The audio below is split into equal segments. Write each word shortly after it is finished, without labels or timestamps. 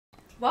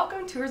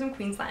Welcome to Tourism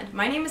Queensland.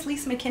 My name is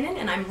Lisa McKinnon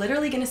and I'm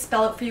literally going to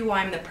spell out for you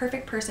why I'm the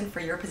perfect person for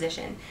your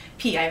position.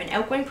 P, I have an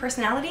outgoing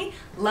personality,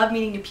 love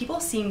meeting new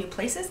people, seeing new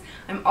places.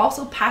 I'm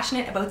also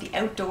passionate about the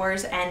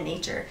outdoors and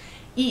nature.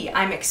 E,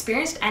 I'm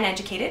experienced and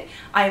educated.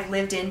 I've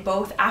lived in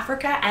both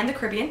Africa and the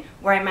Caribbean,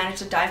 where I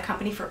managed a dive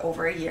company for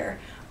over a year.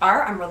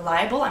 R, I'm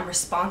reliable, I'm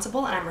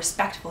responsible, and I'm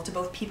respectful to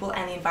both people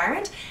and the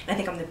environment, and I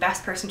think I'm the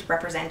best person to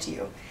represent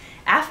you.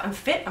 F, I'm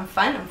fit, I'm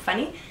fun, I'm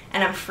funny,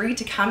 and I'm free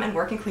to come and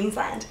work in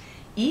Queensland.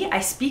 E, I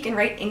speak and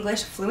write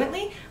English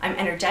fluently. I'm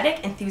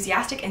energetic,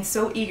 enthusiastic, and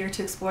so eager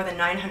to explore the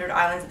 900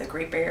 islands of the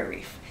Great Barrier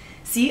Reef.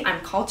 C,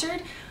 I'm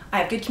cultured, I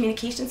have good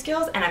communication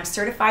skills, and I'm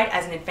certified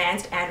as an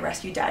advanced and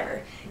rescue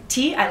diver.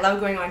 T, I love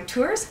going on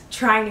tours,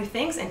 trying new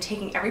things, and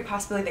taking every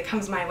possibility that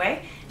comes my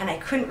way, and I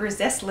couldn't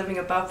resist living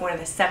above one of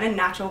the 7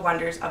 natural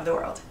wonders of the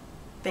world.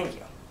 Thank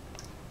you.